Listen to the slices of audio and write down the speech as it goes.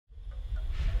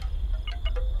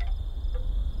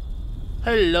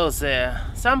Hello there!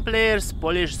 Some players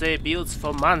polish their builds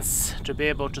for months to be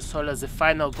able to solo the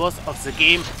final boss of the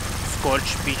game,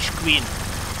 Scorched Peach Queen.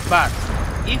 But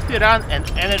if we run an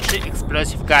energy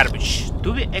explosive garbage,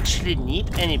 do we actually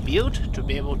need any build to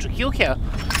be able to kill her?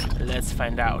 Let's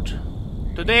find out.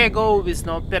 Today I go with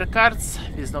no perk cards,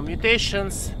 with no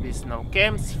mutations, with no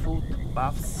chems, food,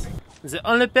 buffs. The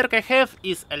only perk I have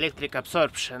is electric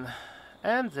absorption,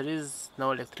 and there is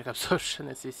no electric absorption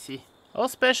as you see. All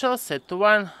specials set to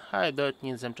 1, I don't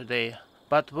need them today.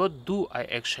 But what do I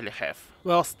actually have?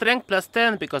 Well, strength plus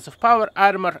 10 because of power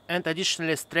armor, and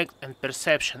additionally strength and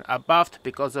perception are buffed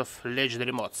because of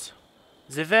legendary mods.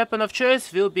 The weapon of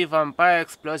choice will be vampire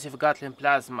explosive gatling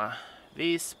plasma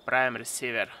with prime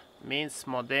receiver, means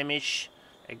more damage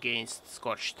against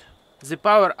scorched. The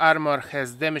power armor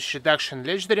has damage reduction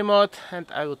legendary mod, and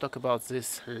I will talk about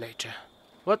this later.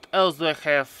 What else do I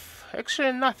have?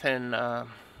 Actually nothing.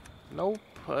 Nope,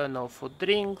 no food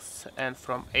drinks, and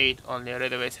from 8 only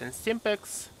redaways and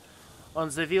stimpaks. On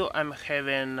the wheel I'm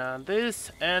having this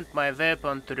and my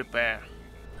weapon to repair.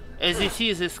 As you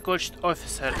see, the Scorched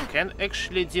officer can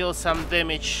actually deal some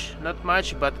damage, not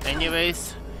much, but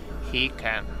anyways, he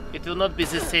can. It will not be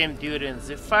the same during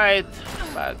the fight,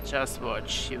 but just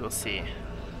watch, you will see.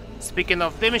 Speaking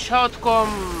of damage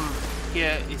outcome,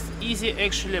 here is easy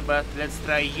actually, but let's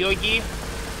try Yogi.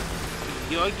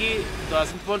 Yogi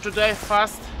doesn't want to die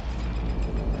fast.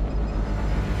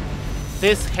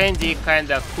 This handy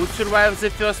kinda could survive the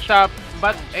first tap,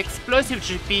 but explosive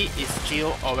GP is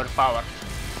still overpowered.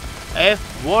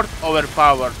 Word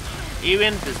overpowered,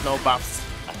 even with no buffs.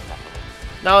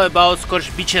 Now about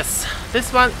Scorched Beaches.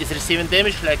 This one is receiving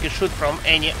damage like you should from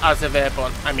any other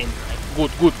weapon, I mean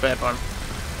like good weapon.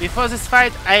 Before this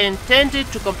fight I intended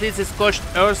to complete the Scorched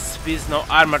Earth with no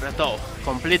armor at all,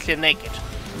 completely naked.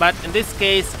 But in this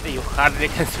case, you hardly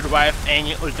can survive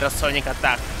any ultrasonic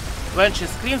attack. When she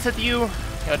screams at you,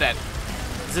 you're dead.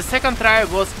 The second try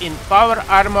was in power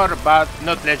armor, but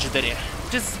not legendary,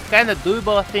 which is kinda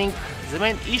doable I think. The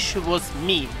main issue was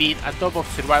me being atop of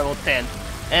survival 10,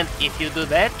 and if you do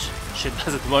that, she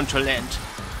doesn't want to land.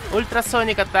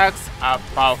 Ultrasonic attacks are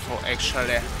powerful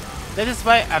actually. That is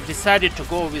why I've decided to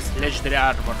go with legendary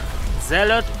armor.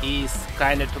 Zealot is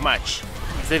kinda too much.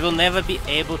 They will never be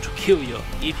able to kill you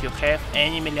if you have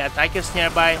any melee attackers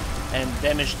nearby and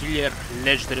damage dealer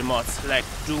legendary mods, like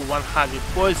do 100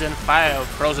 poison, fire or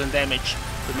frozen damage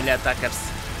to melee attackers.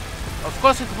 Of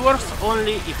course it works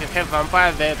only if you have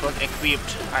vampire weapon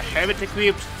equipped. I have it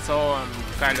equipped, so I'm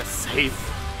kinda safe.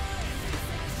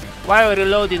 While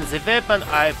reloading the weapon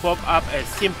I pop up a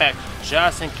stimpack,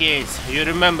 just in case. You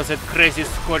remember that crazy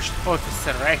Scorched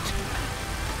officer, right?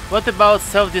 What about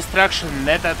self-destruction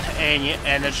that any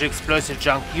energy explosive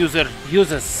junk user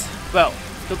uses? Well,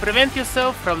 to prevent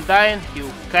yourself from dying,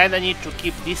 you kinda need to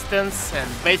keep distance and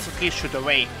basically shoot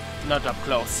away, not up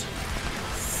close.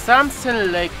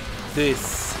 Something like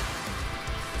this.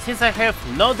 Since I have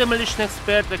no demolition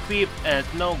expert equipped and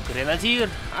no grenadier,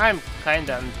 I'm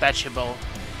kinda untouchable.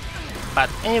 But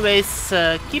anyways,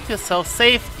 keep yourself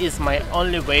safe is my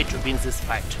only way to win this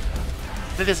fight.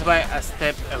 That is why I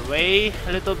step away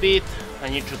a little bit. I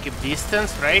need to keep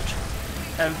distance, right?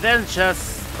 And then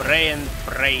just pray and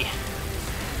pray.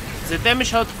 The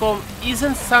damage outcome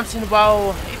isn't something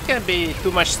wow, it can be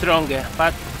too much stronger,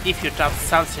 but if you tap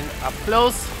something up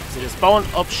close, the respawn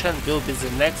option will be the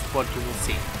next what you will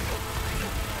see.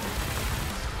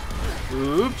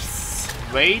 Oops,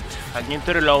 wait, I need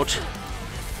to reload.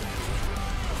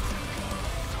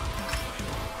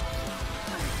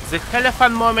 The hella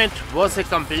fun moment was a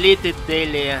completed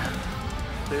daily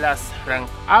plus rank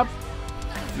up,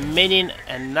 meaning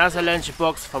another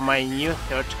lunchbox for my new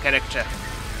third character.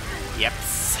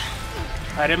 Yeps.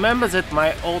 I remember that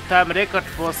my all-time record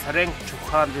was rank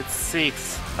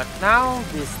 206, but now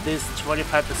with this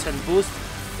 25% boost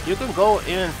you can go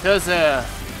even further.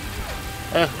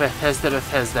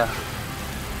 Bethesda.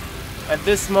 At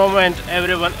this moment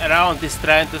everyone around is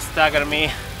trying to stagger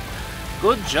me.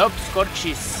 Good job,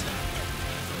 Scorchies.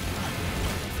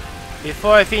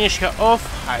 Before I finish her off,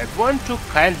 I want to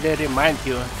kindly remind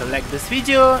you to like this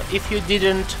video if you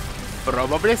didn't,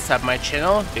 probably sub my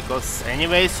channel, because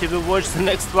anyways you will watch the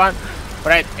next one,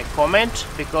 write a comment,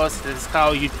 because that's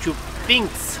how YouTube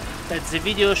thinks that the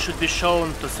video should be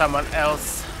shown to someone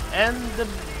else, and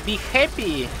be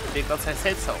happy, because I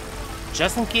said so.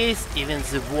 Just in case even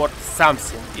the word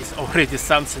something is already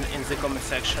something in the comment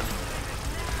section.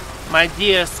 My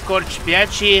dear Scorched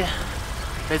Biachi,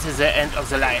 this is the end of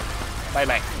the line. Bye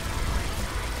bye.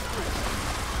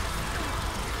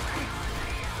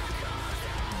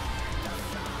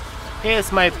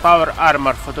 Here's my power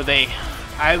armor for today.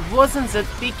 I wasn't that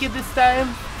picky this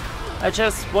time, I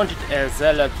just wanted a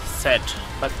zealot set,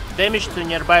 but damage to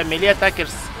nearby melee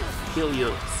attackers kill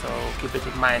you, so keep it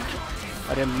in mind.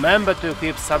 Remember to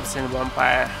equip something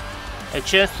vampire. A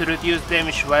chance to reduce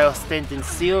damage while standing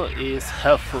still is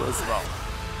helpful as well.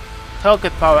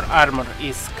 Hellcat power armor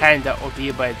is kinda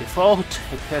OP by default,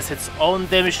 it has its own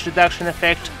damage reduction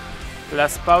effect,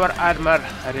 plus power armor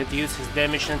reduces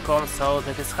damage in comms, so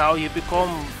that is how you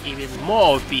become even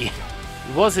more OP.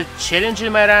 Was it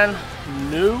challenging my run?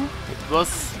 No, it was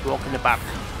walk in the park.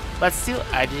 But still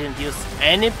I didn't use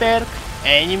any perk,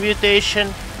 any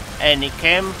mutation, any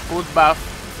chem, food buff,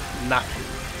 nothing.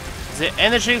 The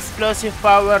energy explosive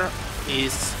power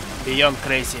is beyond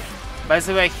crazy. By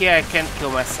the way, here I can't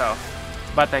kill myself,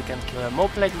 but I can kill a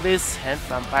mob like this and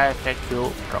vampire effect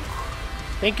will proc.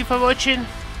 Thank you for watching,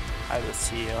 I will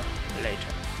see you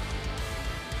later.